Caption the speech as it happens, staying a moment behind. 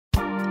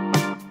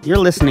You're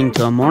listening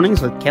to a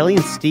Mornings with Kelly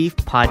and Steve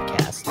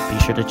podcast.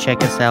 Be sure to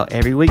check us out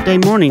every weekday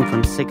morning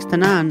from 6 to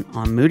 9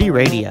 on Moody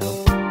Radio.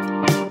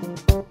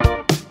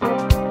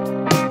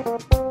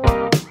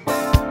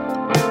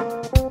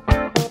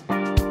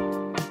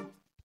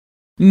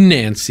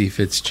 Nancy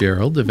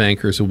Fitzgerald of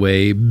Anchors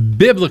Away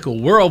Biblical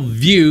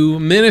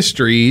Worldview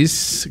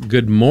Ministries.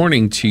 Good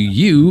morning to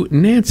you,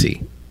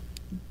 Nancy.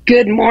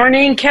 Good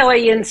morning,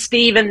 Kelly and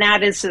Steve, and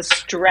that is a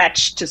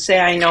stretch to say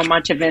I know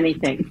much of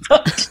anything.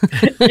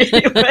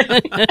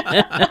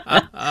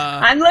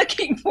 I'm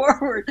looking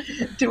forward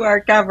to our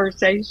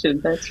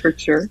conversation, that's for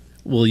sure.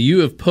 Well, you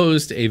have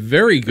posed a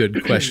very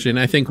good question.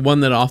 I think one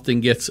that often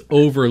gets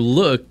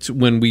overlooked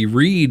when we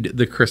read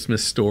the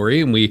Christmas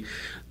story and we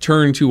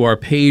turn to our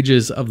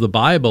pages of the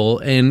Bible,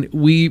 and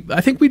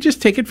I think we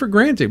just take it for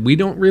granted. We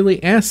don't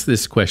really ask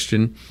this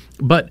question,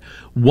 but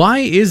why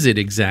is it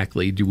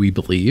exactly, do we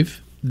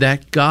believe,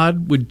 that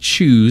God would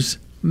choose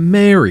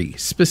Mary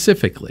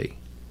specifically?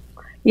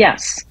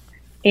 Yes,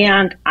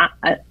 and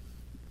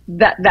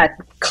that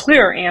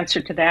clear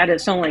answer to that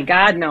is only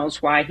God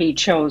knows why he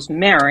chose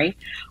Mary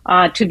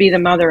to be the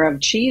mother of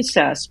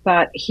Jesus,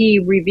 but he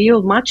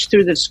revealed much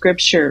through the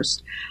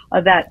scriptures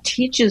that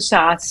teaches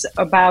us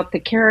about the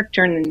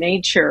character and the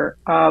nature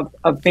of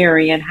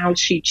Mary and how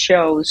she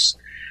chose,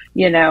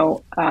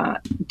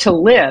 to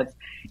live.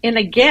 And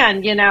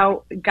again,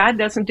 God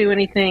doesn't do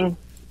anything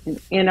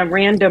in a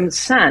random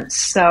sense.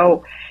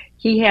 So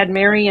he had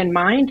Mary in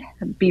mind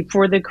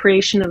before the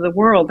creation of the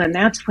world. And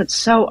that's what's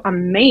so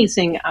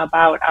amazing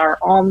about our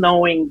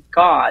all-knowing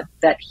God,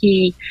 that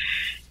he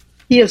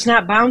is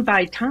not bound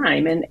by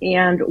time.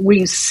 And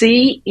we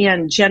see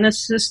in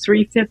Genesis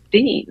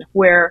 3:15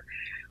 where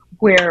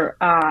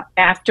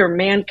after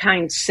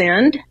mankind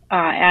sinned,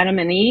 Adam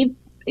and Eve,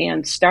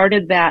 and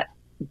started that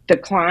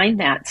decline,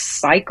 that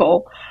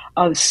cycle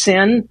of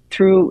sin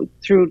through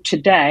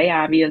today,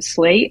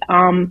 obviously,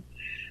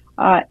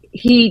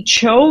 he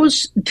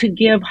chose to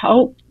give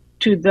hope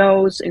to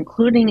those,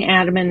 including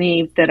Adam and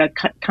Eve, that a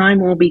time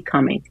will be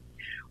coming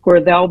where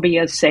there'll be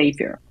a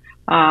Savior.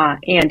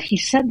 And he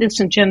said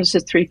this in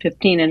Genesis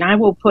 3:15, and I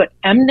will put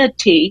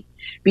enmity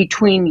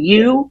between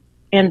you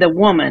and the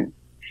woman,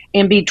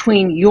 and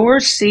between your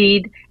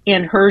seed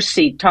and her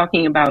seed,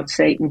 talking about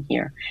Satan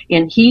here.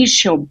 And he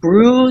shall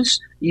bruise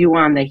you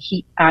on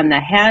the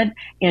head,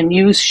 and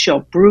you shall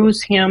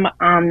bruise him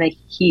on the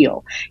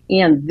heel.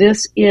 And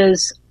this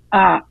is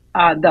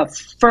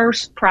the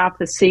first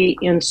prophecy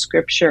in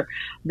Scripture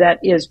that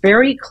is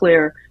very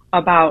clear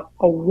about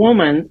a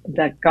woman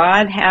that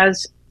God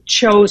has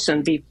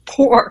chosen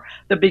before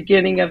the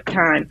beginning of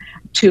time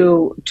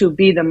to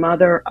be the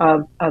mother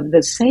of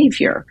the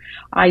Savior.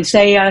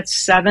 Isaiah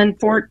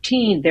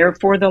 7:14,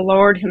 therefore the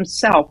Lord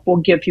himself will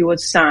give you a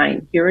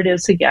sign. Here it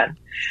is again.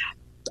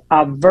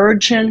 A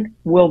virgin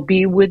will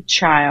be with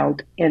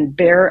child and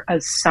bear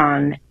a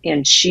son,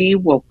 and she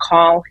will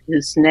call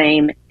his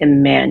name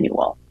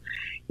Emmanuel.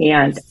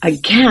 And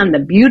again, the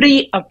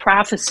beauty of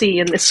prophecy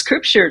in the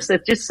scriptures,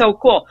 that's just so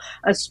cool,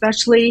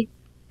 especially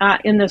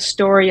in the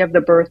story of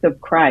the birth of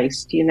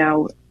Christ.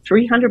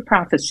 300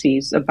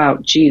 prophecies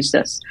about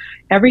Jesus,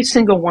 every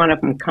single one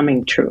of them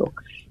coming true.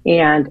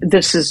 And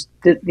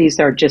these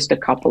are just a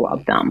couple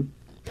of them.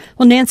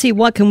 Well, Nancy,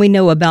 what can we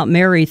know about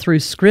Mary through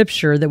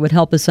Scripture that would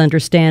help us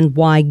understand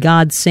why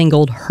God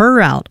singled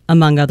her out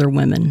among other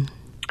women?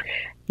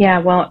 Yeah,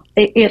 well,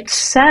 it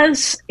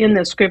says in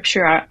the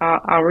Scripture,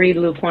 I'll read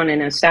Luke 1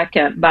 in a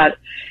second, but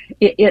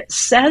it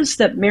says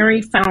that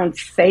Mary found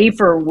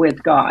favor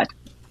with God.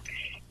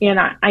 And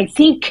I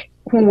think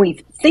when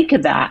we think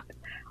of that,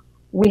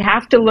 we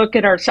have to look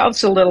at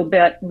ourselves a little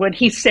bit. Would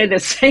he say the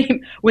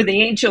same? Would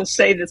the angels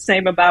say the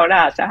same about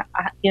us?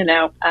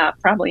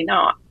 Probably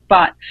not.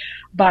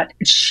 But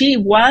she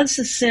was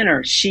a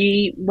sinner.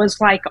 She was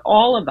like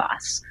all of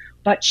us,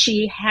 but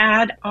she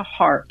had a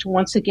heart.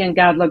 Once again,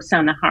 God looks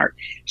on the heart.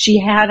 She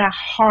had a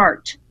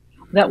heart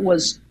that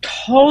was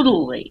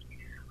totally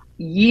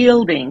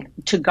yielding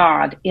to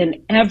God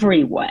in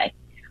every way.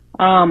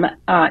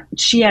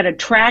 She had a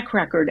track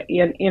record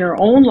in her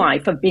own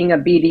life of being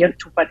obedient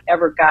to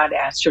whatever God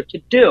asked her to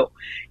do.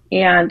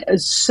 And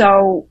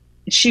so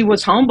she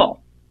was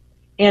humble,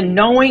 and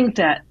knowing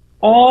that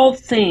all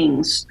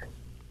things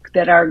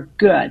that are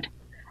good,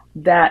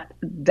 that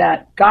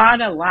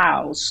God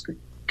allows,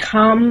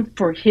 come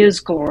for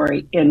his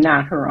glory and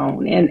not her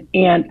own.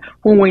 And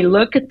when we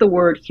look at the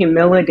word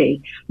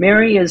humility,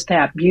 Mary is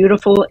that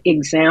beautiful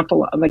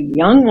example of a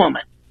young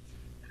woman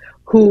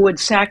who would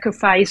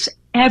sacrifice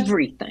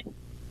everything,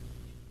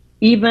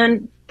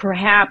 even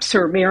perhaps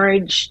her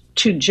marriage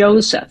to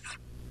Joseph,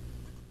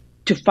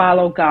 to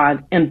follow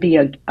God and be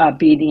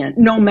obedient,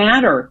 no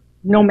matter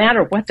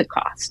what the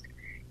cost.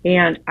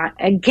 And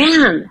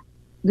again,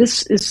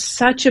 this is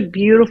such a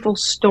beautiful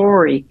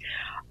story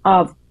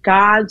of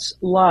God's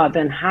love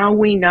and how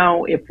we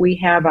know if we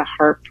have a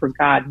heart for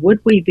God.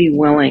 Would we be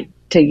willing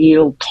to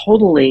yield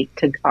totally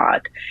to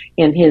God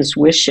in his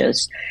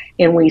wishes.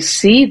 And we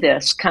see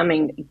this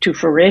coming to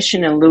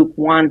fruition in Luke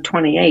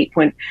 1:28,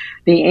 when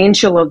the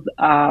angel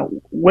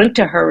went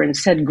to her and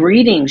said,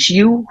 "Greetings,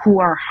 you who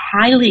are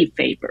highly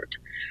favored.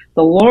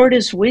 The Lord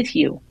is with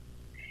you."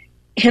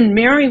 And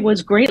Mary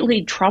was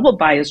greatly troubled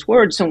by his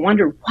words and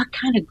wondered what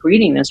kind of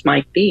greeting this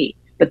might be.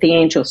 But the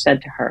angel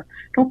said to her,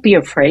 "Don't be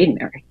afraid,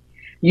 Mary.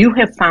 You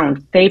have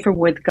found favor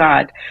with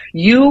God.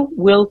 You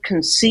will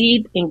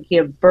conceive and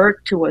give birth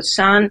to a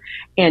son,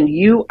 and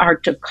you are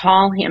to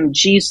call him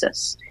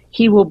Jesus.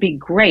 He will be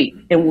great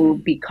and will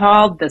be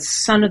called the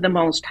Son of the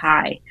Most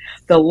High.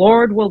 The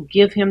Lord will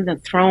give him the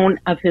throne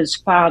of his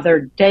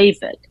father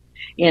David,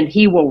 and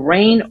he will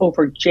reign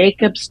over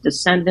Jacob's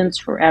descendants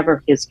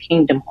forever. His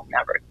kingdom will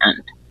never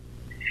end."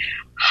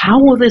 "How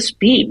will this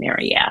be?"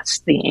 Mary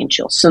asked the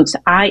angel, "since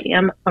I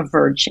am a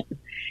virgin?"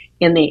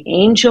 And the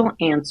angel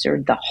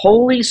answered, "The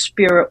Holy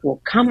Spirit will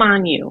come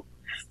on you.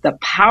 The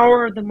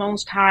power of the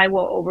Most High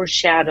will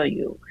overshadow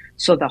you.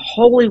 So the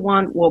Holy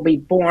One will be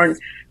born,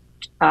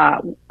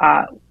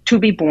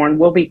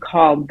 will be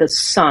called the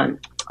Son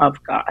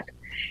of God."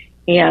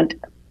 And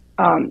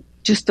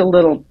just a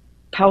little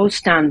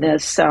post on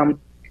this.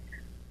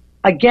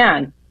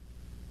 Again,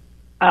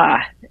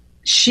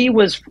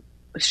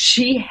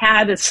 she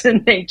had a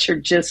sin nature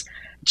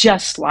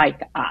just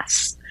like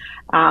us,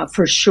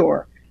 for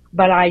sure.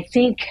 But I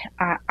think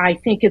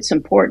it's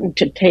important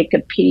to take a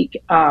peek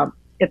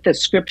at the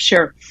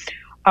scripture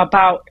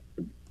about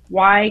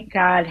why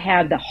God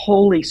had the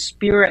Holy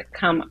Spirit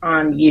come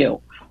on you,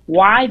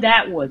 why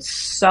that was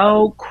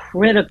so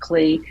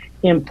critically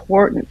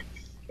important.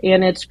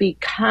 And it's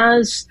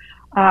because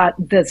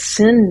the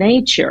sin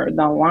nature,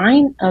 the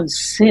line of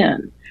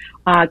sin,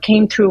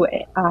 came through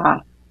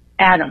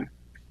Adam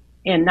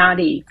and not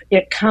Eve.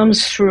 It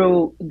comes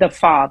through the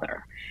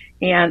Father.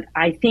 And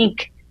I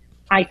think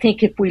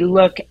if we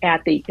look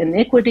at the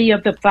iniquity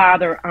of the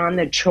father on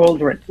the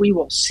children, we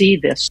will see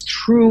this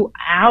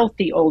throughout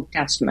the Old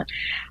Testament.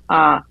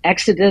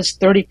 Exodus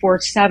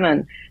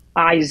 34:7,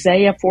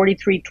 Isaiah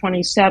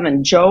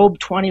 43:27, Job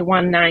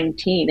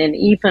 21:19, and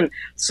even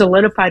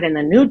solidified in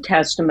the New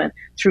Testament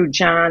through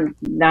John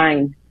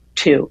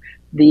 9:2.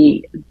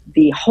 The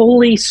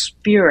Holy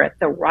Spirit,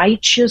 the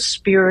righteous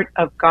Spirit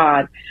of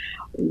God,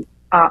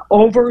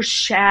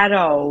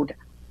 overshadowed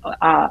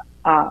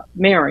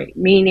Mary,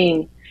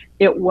 meaning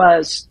it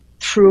was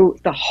through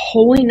the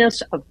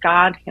holiness of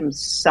God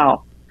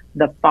himself,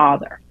 the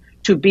Father,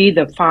 to be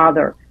the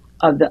Father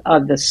of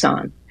the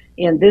Son.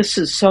 And this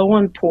is so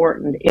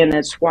important, and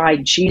it's why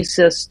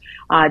Jesus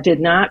did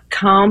not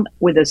come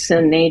with a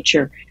sin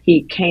nature.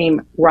 He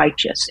came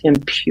righteous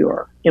and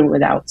pure and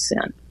without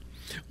sin.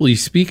 Well, you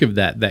speak of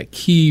that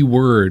key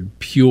word,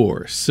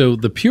 pure. So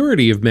the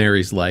purity of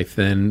Mary's life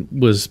then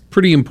was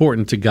pretty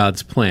important to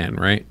God's plan,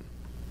 right?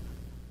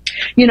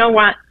 You know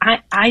what?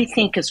 I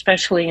think,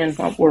 especially in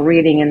what we're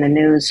reading in the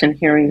news and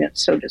hearing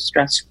that's so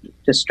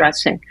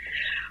distressing,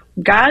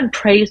 God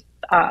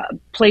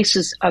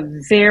places a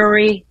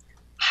very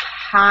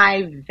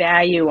high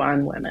value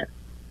on women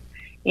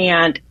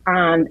and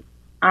on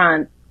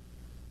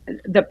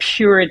the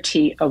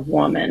purity of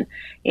woman,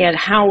 and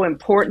how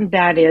important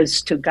that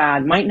is to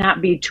God. Might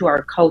not be to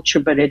our culture,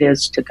 but it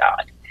is to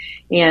God.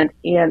 And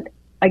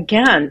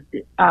again,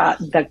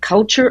 the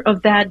culture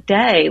of that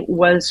day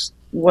was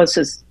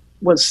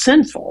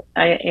sinful,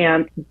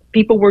 and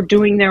people were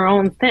doing their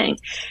own thing.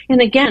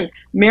 And again,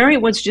 Mary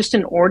was just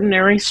an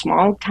ordinary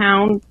small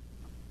town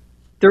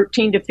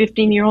 13 to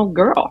 15-year-old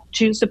girl.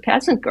 She was a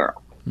peasant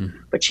girl,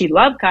 but she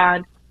loved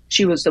God.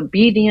 She was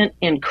obedient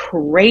and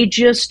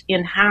courageous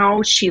in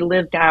how she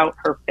lived out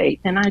her faith.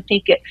 And I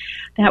think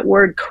that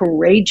word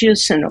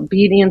courageous and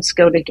obedience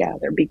go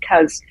together,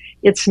 because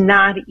it's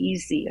not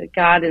easy.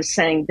 God is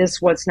saying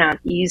this was not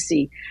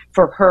easy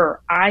for her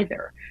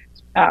either.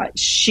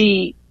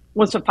 She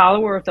was a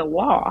follower of the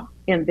law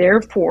and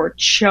therefore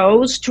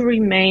chose to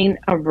remain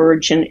a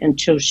virgin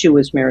until she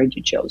was married to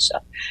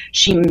Joseph.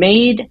 She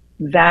made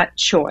that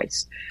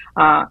choice.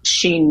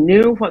 She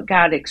knew what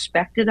God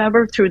expected of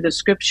her through the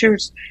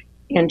scriptures,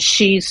 and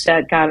she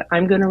said, God,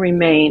 I'm going to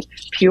remain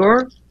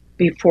pure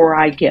before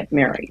I get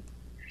married.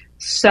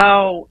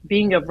 So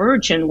being a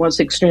virgin was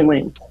extremely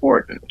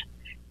important,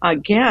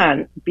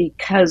 again,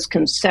 because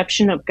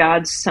conception of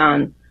God's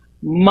Son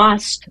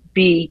must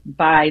be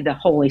by the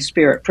Holy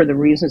Spirit for the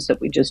reasons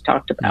that we just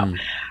talked about.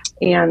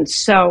 And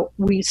so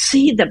we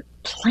see the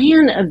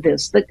plan of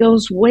this that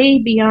goes way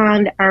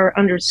beyond our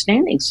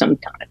understanding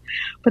sometimes.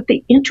 But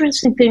the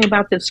interesting thing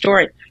about this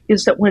story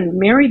is that when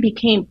Mary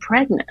became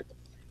pregnant,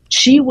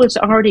 she was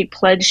already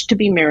pledged to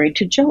be married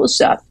to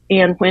Joseph.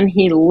 And when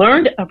he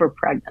learned of her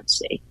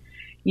pregnancy,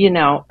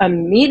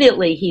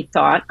 immediately he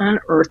thought on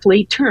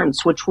earthly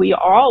terms, which we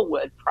all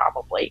would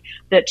probably,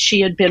 that she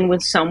had been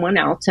with someone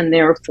else, and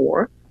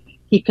therefore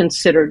he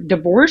considered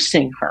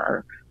divorcing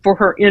her for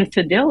her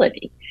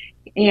infidelity.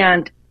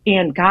 And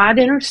God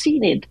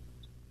interceded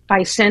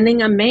by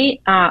sending an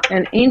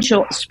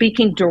angel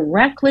speaking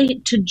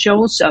directly to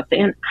Joseph.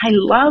 And I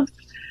love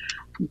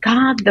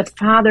God the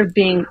Father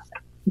being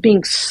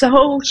being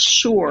so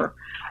sure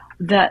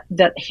that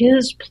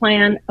his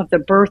plan of the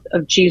birth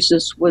of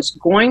Jesus was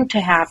going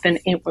to happen,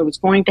 and it was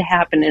going to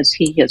happen as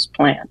he has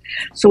planned.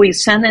 So he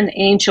sent an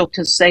angel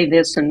to say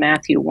this in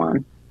Matthew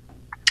 1.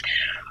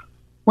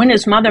 When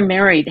his mother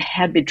Mary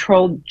had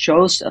betrothed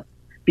Joseph,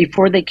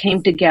 before they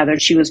came together,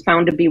 she was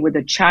found to be with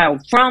a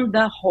child from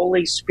the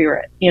Holy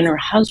Spirit. And her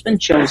husband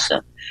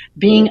Joseph,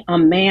 being a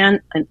man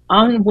and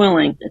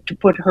unwilling to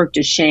put her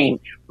to shame,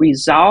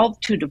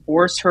 resolved to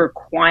divorce her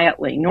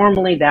quietly.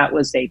 Normally that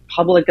was a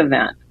public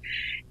event.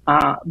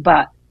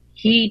 But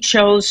he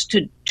chose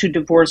to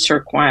divorce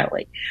her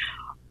quietly.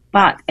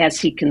 But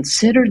as he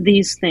considered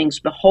these things,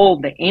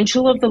 behold, the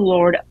angel of the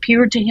Lord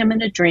appeared to him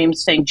in a dream,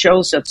 saying,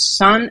 Joseph,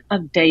 son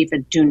of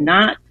David, do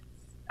not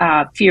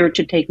fear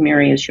to take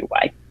Mary as your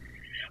wife.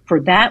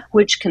 For that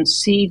which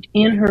conceived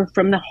in her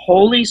from the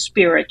Holy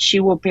Spirit, she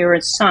will bear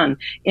a son,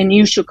 and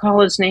you shall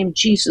call his name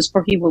Jesus,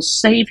 for he will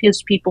save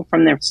his people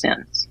from their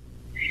sins.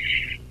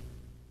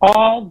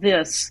 All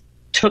this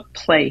took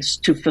place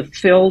to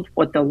fulfill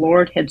what the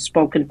Lord had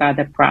spoken by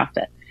the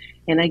prophet.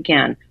 And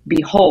again,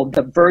 behold,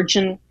 the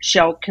virgin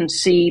shall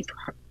conceive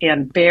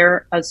and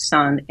bear a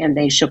son, and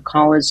they shall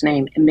call his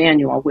name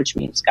Emmanuel, which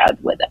means God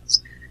with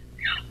us.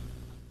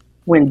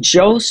 When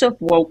Joseph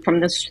woke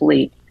from the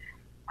sleep,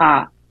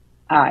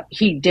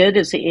 he did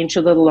as the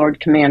angel of the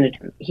Lord commanded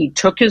him. He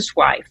took his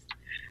wife,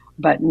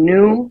 but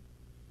knew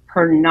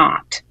her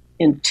not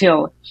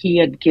until she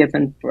had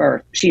given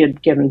birth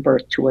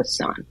to a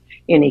son.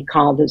 And he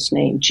called his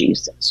name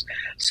Jesus.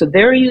 So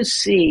there you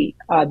see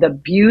the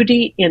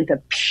beauty and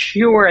the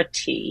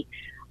purity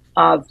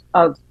of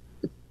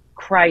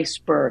Christ's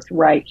birth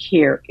right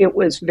here. It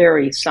was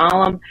very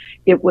solemn.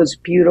 It was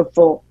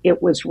beautiful.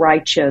 It was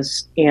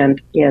righteous,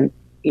 and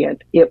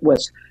it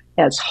was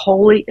as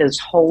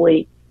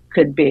holy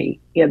could be.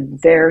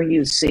 And there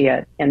you see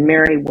it. And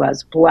Mary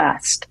was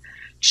blessed,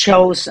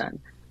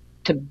 chosen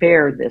to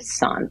bear this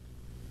son.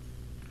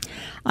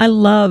 I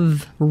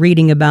love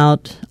reading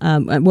about,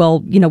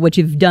 what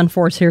you've done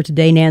for us here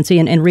today, Nancy,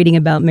 and reading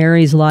about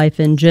Mary's life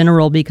in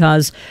general,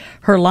 because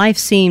her life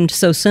seemed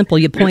so simple.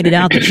 You pointed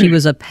out that she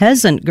was a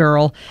peasant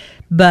girl,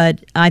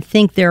 but I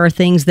think there are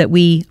things that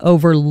we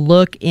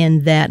overlook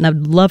in that, and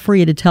I'd love for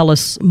you to tell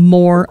us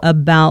more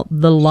about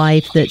the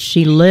life that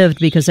she lived,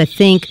 because I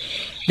think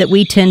that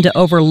we tend to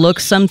overlook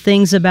some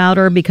things about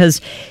her,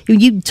 because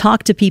you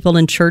talk to people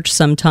in church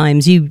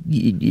sometimes,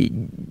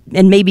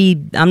 and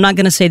maybe, I'm not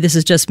going to say this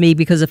is just me,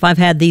 because if I've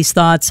had these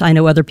thoughts, I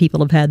know other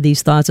people have had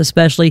these thoughts,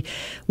 especially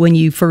when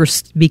you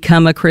first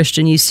become a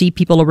Christian. You see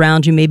people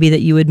around you maybe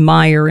that you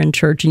admire in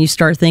church, and you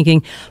start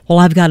thinking, well,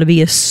 I've got to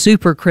be a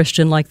super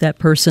Christian like that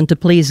person to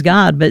please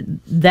God, but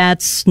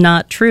that's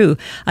not true.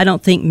 I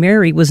don't think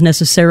Mary was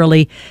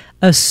necessarily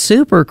a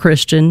super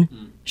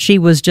Christian. She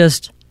was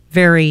just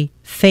very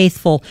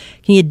faithful.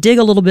 Can you dig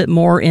a little bit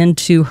more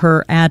into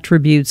her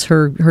attributes,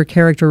 her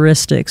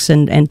characteristics,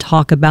 and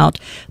talk about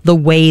the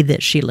way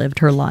that she lived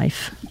her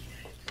life?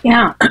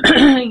 Yeah,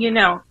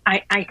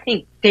 I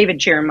think David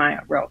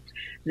Jeremiah wrote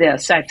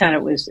this. I thought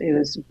it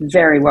was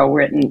very well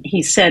written.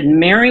 He said,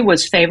 Mary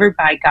was favored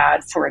by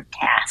God for a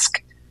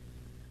task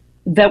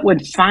that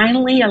would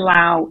finally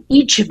allow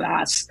each of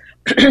us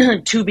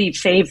to be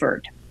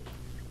favored.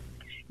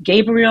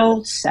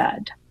 Gabriel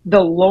said,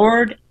 the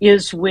Lord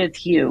is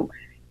with you.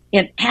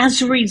 And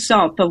as a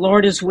result, the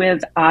Lord is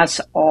with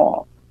us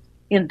all.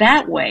 In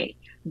that way,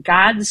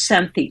 God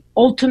sent the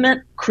ultimate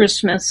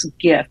Christmas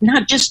gift,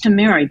 not just to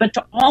Mary, but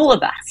to all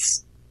of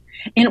us.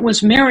 And it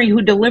was Mary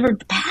who delivered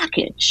the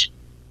package.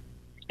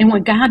 And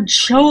when God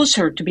chose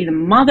her to be the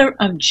mother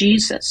of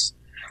Jesus,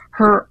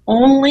 her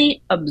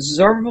only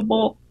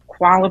observable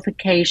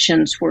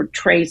qualifications were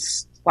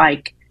traits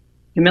like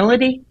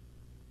humility,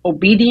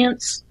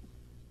 obedience,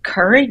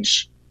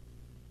 courage,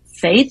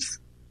 faith,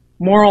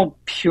 moral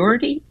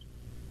purity.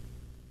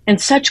 And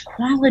such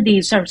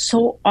qualities are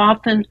so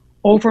often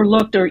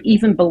overlooked or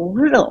even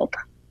belittled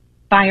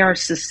by our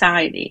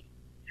society.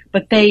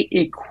 But they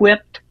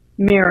equipped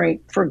Mary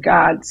for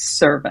God's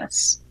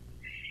service.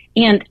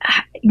 And,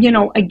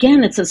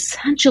 again, it's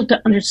essential to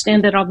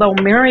understand that although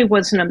Mary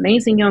was an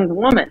amazing young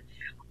woman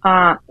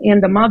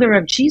and the mother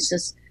of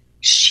Jesus,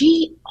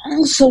 she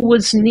also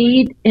was in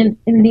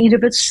need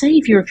of a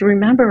Savior. If you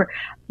remember,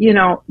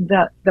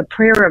 the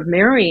prayer of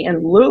Mary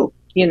in Luke,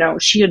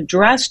 she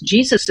addressed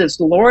Jesus as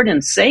Lord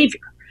and Savior.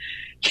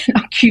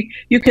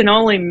 You can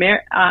only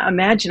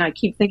imagine. I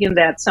keep thinking of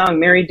that song,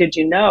 Mary, Did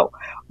You Know?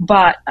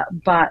 But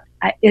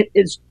it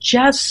is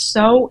just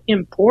so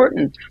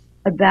important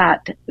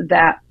that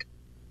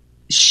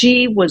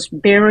she was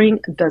bearing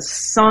the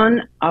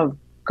Son of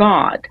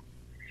God.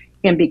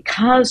 And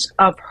because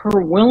of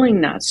her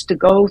willingness to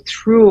go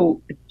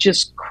through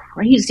just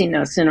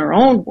craziness in her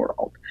own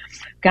world,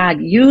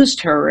 God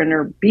used her in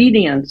her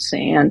obedience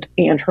and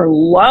her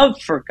love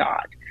for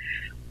God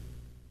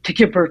to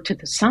give birth to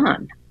the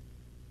Son.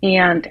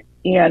 And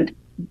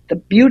the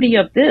beauty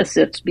of this,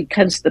 it's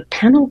because the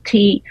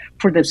penalty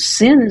for the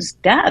sin is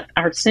death.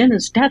 Our sin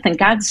is death. And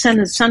God sent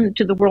his Son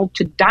into the world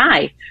to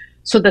die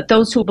so that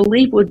those who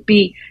believe would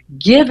be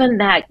given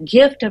that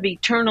gift of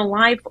eternal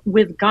life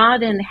with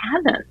God in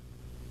heaven.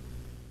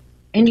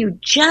 And you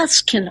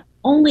just can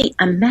only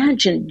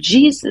imagine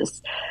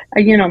Jesus,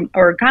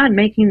 or God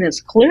making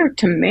this clear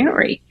to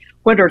Mary,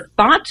 what her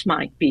thoughts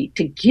might be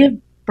to give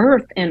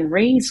birth and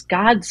raise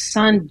God's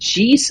son,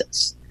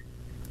 Jesus,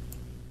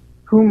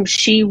 whom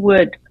she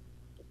would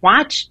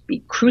watch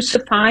be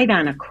crucified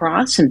on a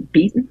cross and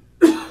beaten,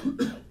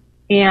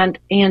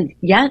 and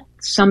yet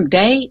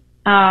someday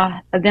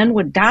then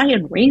would die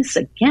and raise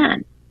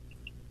again,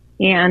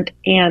 and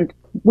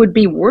would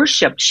be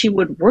worshipped. She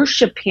would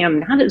worship him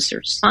not as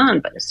her son,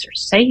 but as her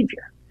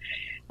Savior.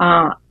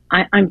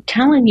 I'm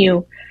telling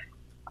you,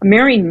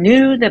 Mary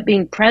knew that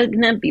being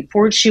pregnant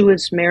before she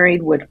was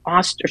married would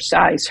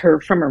ostracize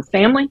her from her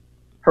family,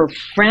 her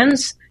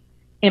friends,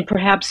 and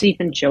perhaps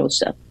even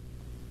Joseph.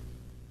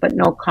 But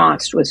no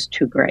cost was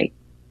too great.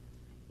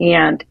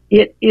 And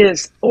it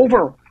is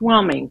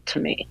overwhelming to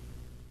me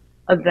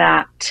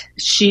that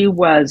she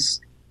was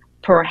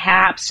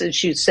perhaps,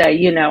 as you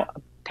say, a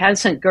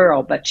peasant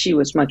girl, but she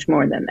was much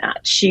more than that.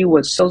 She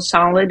was so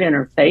solid in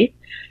her faith.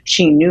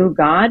 She knew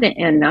God,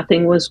 and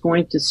nothing was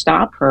going to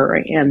stop her.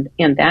 And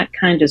that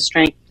kind of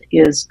strength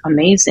is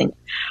amazing.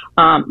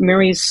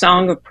 Mary's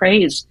song of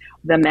praise,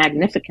 the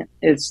Magnificat,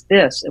 is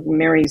this.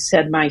 Mary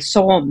said, "My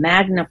soul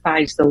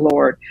magnifies the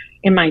Lord,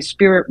 and my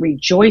spirit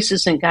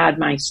rejoices in God,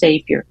 my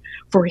Savior.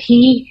 For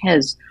he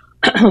has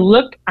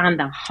looked on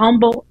the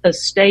humble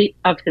estate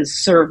of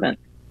his servant.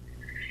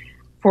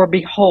 For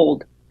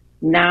behold,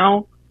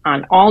 now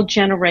on all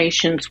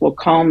generations will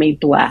call me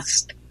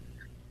blessed.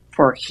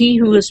 For he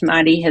who is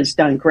mighty has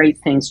done great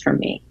things for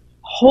me.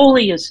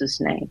 Holy is his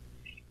name,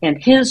 and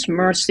his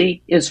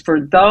mercy is for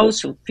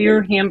those who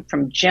fear him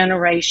from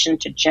generation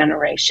to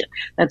generation."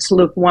 That's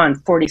Luke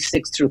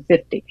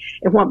 1:46-50.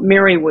 And what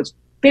Mary was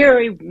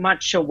very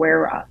much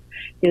aware of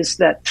is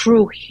that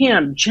through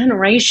him,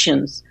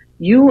 generations,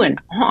 you and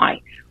I,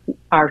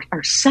 are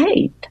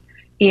saved.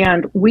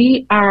 And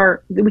we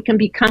can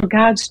become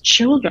God's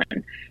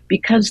children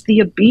because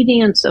the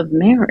obedience of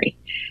Mary.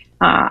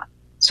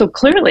 So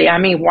clearly,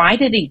 why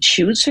did he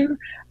choose her?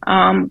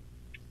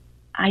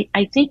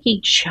 I think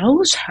he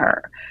chose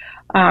her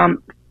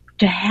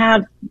to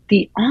have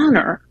the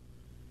honor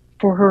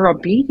for her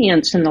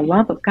obedience and the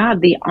love of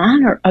God, the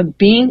honor of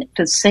being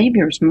the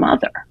Savior's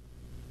mother.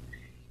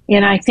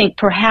 And I think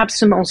perhaps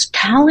the most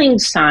telling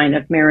sign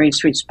of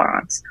Mary's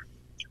response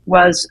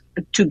was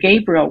to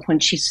Gabriel when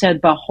she said,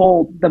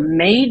 "Behold, the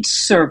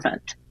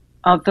maidservant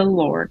of the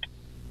Lord,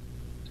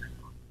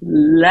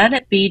 let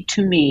it be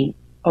to me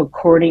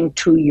according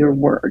to your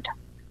word."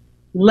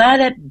 Let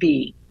it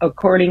be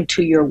according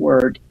to your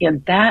word.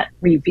 And that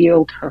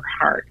revealed her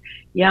heart.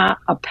 Yeah,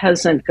 a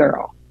peasant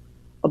girl,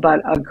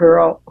 but a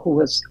girl who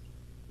was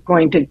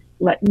going to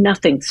let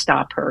nothing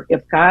stop her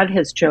if God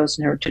has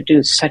chosen her to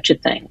do such a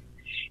thing.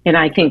 And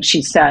I think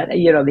she said,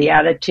 the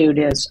attitude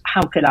is,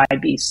 how could I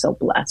be so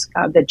blessed,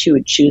 God, that you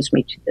would choose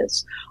me to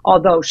this?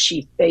 Although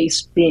she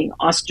faced being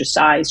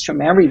ostracized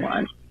from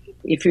everyone.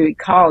 If you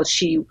recall,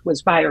 she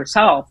was by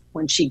herself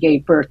when she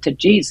gave birth to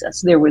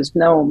Jesus. There was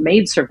no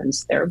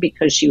maidservants there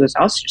because she was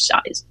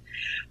ostracized.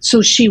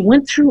 So she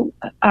went through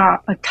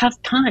a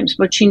tough times,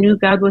 but she knew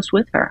God was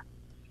with her.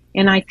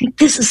 And I think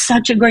this is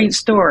such a great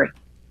story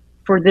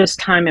for this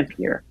time of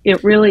year.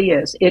 It really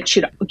is. It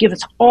should give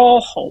us all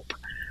hope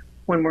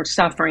when we're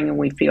suffering and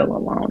we feel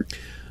alone.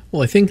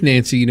 Well, I think,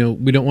 Nancy,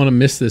 we don't want to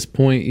miss this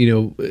point.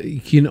 You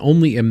can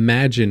only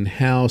imagine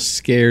how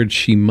scared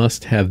she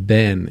must have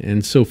been.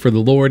 And so for the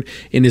Lord,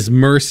 in his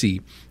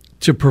mercy,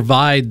 to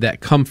provide that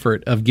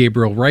comfort of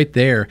Gabriel right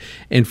there,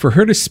 and for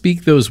her to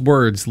speak those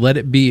words, "Let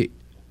it be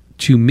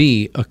to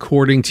me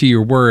according to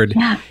your word,"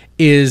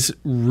 is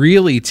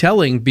really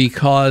telling,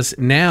 because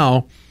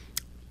now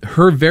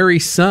her very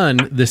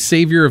son, the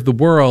Savior of the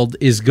world,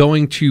 is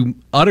going to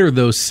utter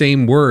those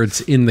same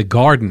words in the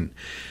garden.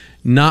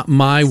 "Not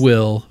my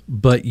will,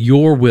 but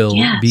your will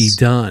be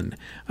done."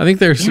 I think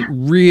there's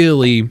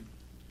really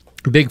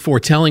big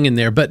foretelling in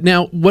there. But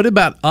now, what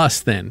about us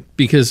then?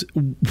 Because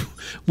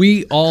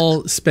we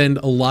all spend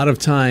a lot of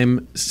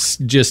time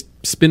just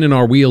spinning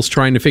our wheels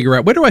trying to figure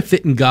out, where do I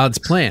fit in God's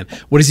plan?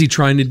 What is he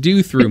trying to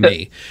do through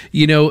me?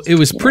 It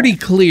was pretty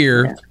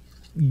clear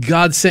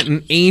God sent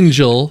an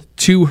angel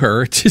to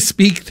her to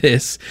speak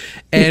this,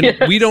 and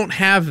we don't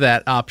have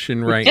that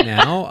option right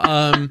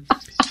now.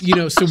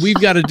 So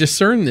we've got to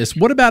discern this.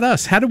 What about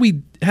us? How do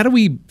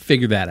we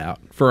figure that out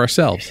for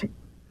ourselves?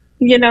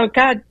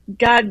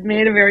 God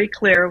made it very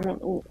clear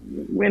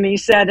when he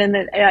said,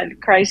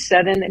 Christ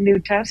said in the New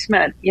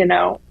Testament,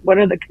 what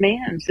are the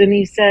commands? And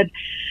he said,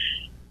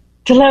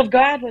 to love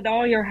God with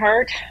all your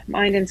heart,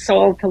 mind, and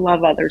soul, to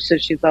love others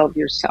as you love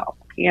yourself.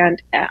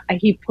 And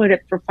he put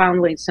it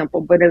profoundly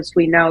simple, but as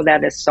we know,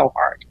 that is so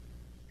hard.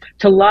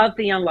 To love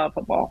the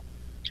unlovable,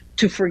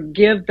 to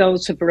forgive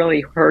those who've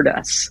really hurt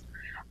us,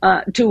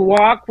 to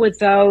walk with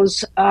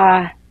those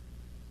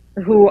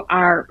who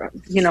are,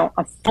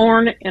 a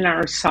thorn in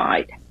our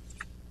side.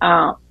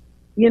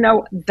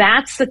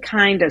 that's the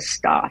kind of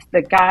stuff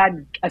that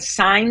God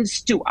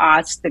assigns to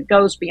us that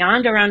goes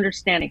beyond our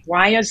understanding.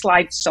 Why is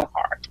life so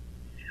hard?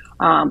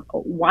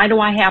 Why do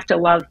I have to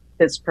love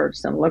this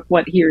person? Look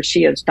what he or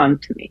she has done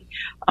to me.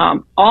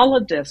 All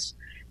of this.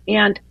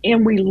 And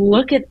we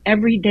look at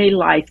everyday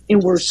life,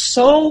 and we're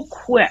so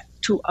quick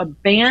to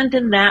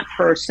abandon that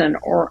person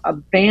or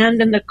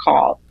abandon the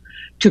call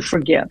to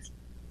forgive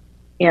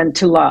and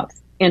to love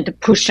and to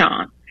push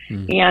on.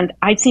 And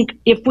I think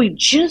if we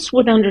just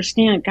would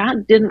understand,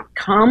 God didn't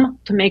come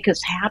to make us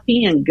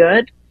happy and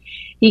good.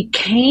 He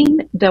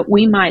came that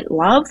we might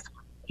love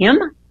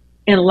him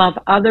and love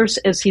others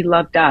as he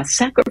loved us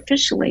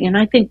sacrificially. And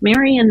I think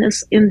Mary in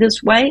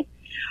this way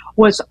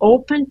was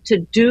open to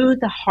do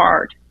the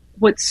hard,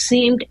 what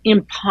seemed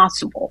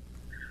impossible,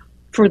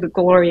 for the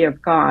glory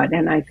of God.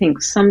 And I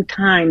think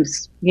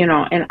sometimes,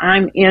 and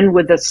I'm in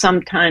with the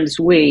sometimes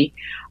we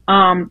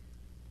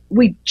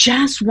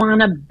just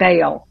want to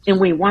bail and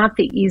we want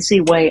the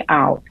easy way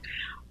out.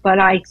 But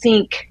I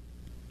think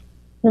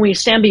when we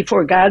stand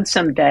before God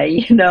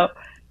someday,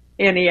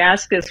 and he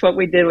asks us what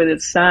we did with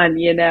his son,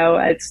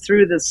 it's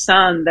through the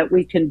son that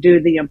we can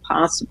do the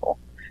impossible,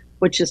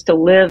 which is to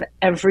live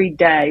every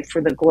day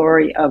for the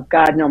glory of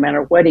God, no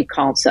matter what he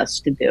calls us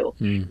to do.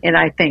 And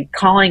I think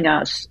calling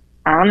us,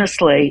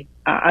 honestly,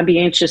 I'd be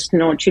anxious to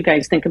know what you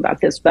guys think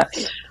about this, but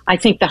I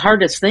think the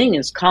hardest thing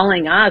is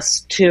calling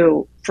us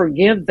to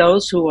forgive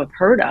those who have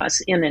hurt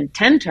us and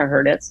intend to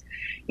hurt us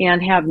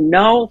and have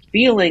no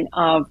feeling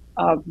of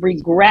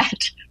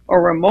regret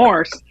or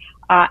remorse,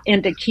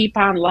 and to keep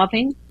on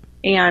loving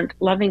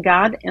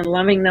God and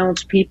loving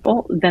those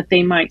people that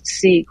they might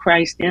see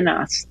Christ in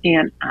us.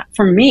 And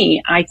for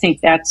me, I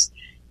think that's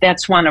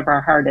one of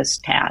our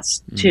hardest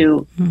tasks,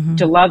 to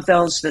love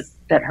those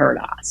that hurt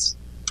us.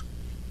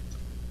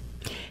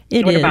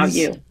 What about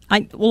you?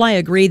 I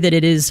agree that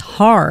it is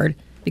hard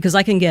because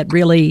I can get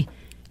really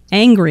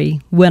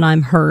angry when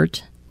I'm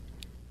hurt.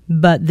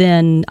 But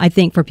then I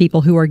think for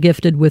people who are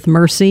gifted with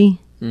mercy,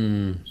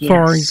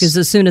 because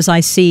as soon as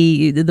I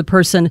see the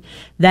person,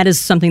 that is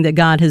something that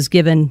God has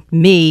given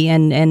me,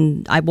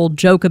 and I will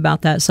joke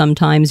about that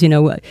sometimes.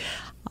 When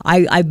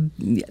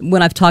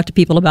I've talked to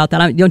people about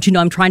that, don't you know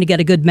I'm trying to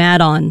get a good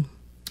mad on.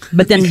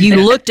 But then you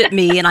looked at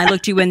me, and I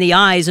looked you in the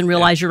eyes and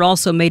realized you're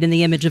also made in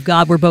the image of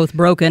God. We're both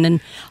broken,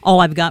 and all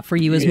I've got for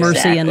you is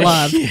mercy and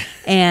love.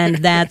 And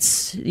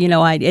that's,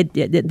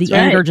 the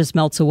anger just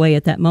melts away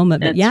at that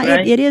moment. But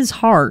it is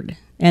hard.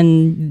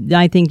 And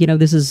I think,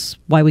 this is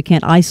why we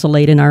can't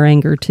isolate in our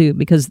anger, too,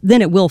 because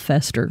then it will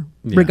fester,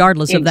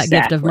 regardless of that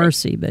gift of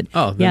mercy. But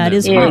it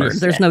is hard.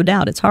 There's no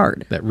doubt it's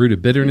hard. That root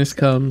of bitterness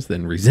comes,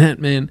 then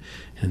resentment,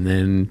 and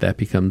then that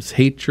becomes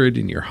hatred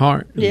in your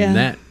heart. And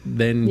that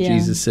then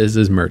Jesus says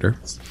is murder.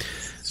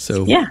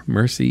 So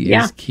mercy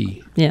is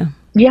key. Yeah.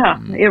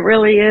 Yeah, it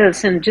really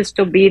is. And just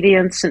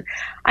obedience. And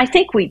I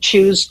think we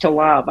choose to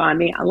love. I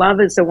mean, love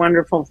is a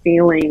wonderful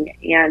feeling.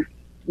 And,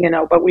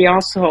 but we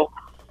also,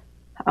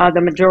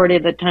 the majority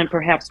of the time,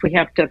 perhaps we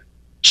have to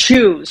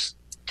choose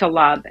to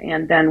love,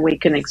 and then we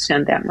can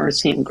extend that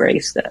mercy and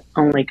grace that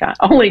only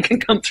can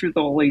come through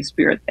the Holy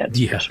Spirit. That's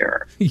for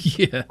sure.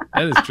 Yeah,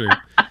 that is true.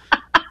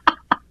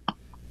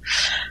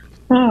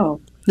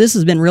 Oh. This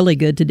has been really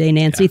good today,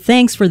 Nancy.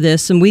 Thanks for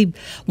this. And we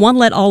want to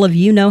let all of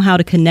you know how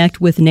to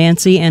connect with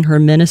Nancy and her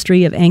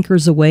ministry of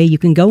Anchors Away. You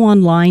can go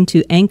online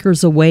to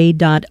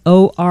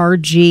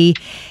anchorsaway.org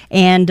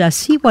and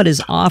see what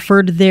is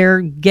offered there.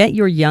 Get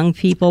your young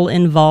people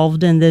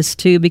involved in this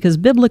too, because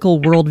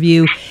biblical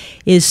worldview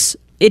is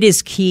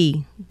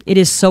key. It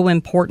is so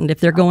important if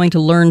they're going to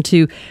learn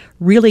to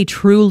really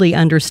truly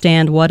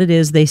understand what it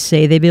is they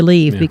say they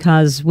believe,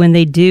 because when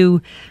they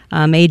do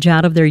age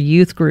out of their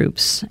youth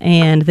groups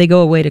and they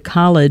go away to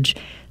college,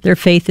 their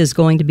faith is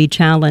going to be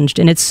challenged.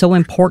 And it's so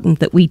important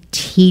that we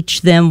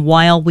teach them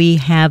while we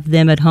have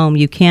them at home.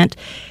 You can't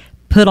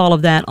put all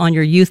of that on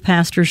your youth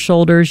pastor's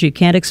shoulders. You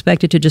can't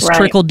expect it to just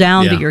trickle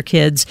down to your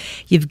kids.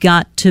 You've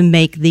got to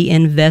make the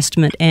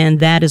investment, and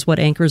that is what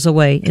Anchors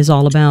Away is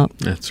all about.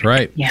 That's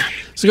right. Yeah.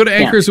 So go to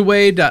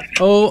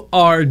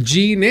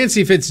anchorsaway.org.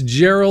 Nancy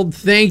Fitzgerald,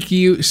 thank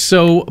you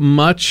so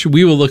much.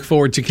 We will look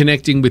forward to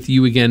connecting with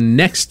you again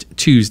next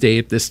Tuesday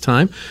at this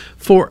time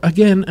for,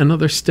 again,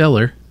 another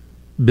stellar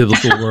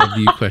biblical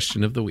worldview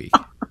question of the week.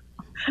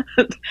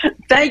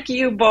 Thank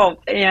you both,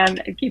 and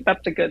keep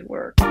up the good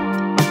work.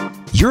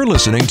 You're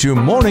listening to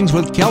Mornings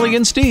with Kelly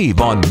and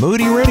Steve on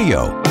Moody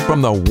Radio,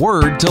 from the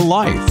Word to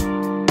Life.